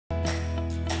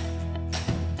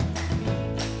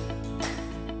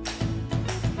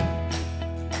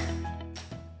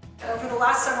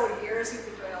last several years, we've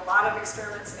been doing a lot of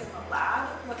experiments in the lab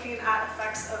looking at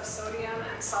effects of sodium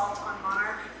and salt on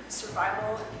monarch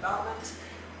survival and development.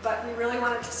 But we really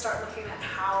wanted to start looking at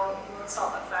how road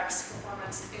salt affects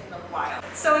performance in the wild.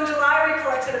 So in July, we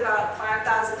collected about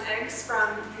 5,000 eggs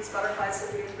from these butterflies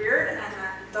that we had reared, and then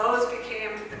those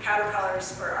became the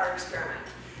caterpillars for our experiment.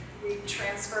 We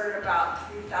transferred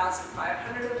about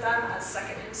 3,500 of them as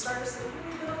second instars, so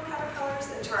really little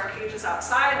caterpillars, into our cages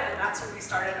outside, and that's when we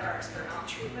started our experimental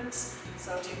treatments.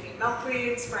 So taking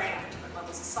milkweed, spraying different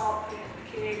levels of salt, putting it in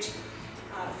the cage,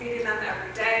 feeding them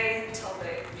every day until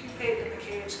they pupate in the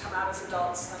cage, come out as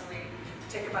adults, then we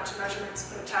take a bunch of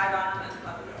measurements, put a tag on them, and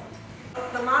let them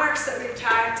go. The monarchs that we've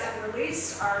tagged and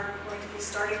released are going to be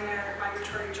starting their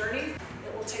migratory journey.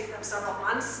 It will take them several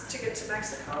months to get to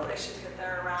Mexico. They should get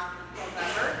there around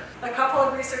November. A couple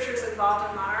of researchers involved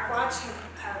in Monarch Watch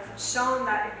have shown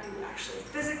that if you actually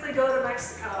physically go to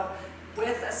Mexico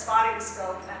with a spotting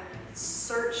scope and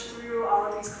search through all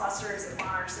of these clusters of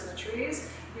monarchs in the trees,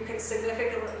 you can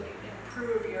significantly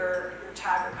improve your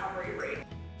tag recovery rate.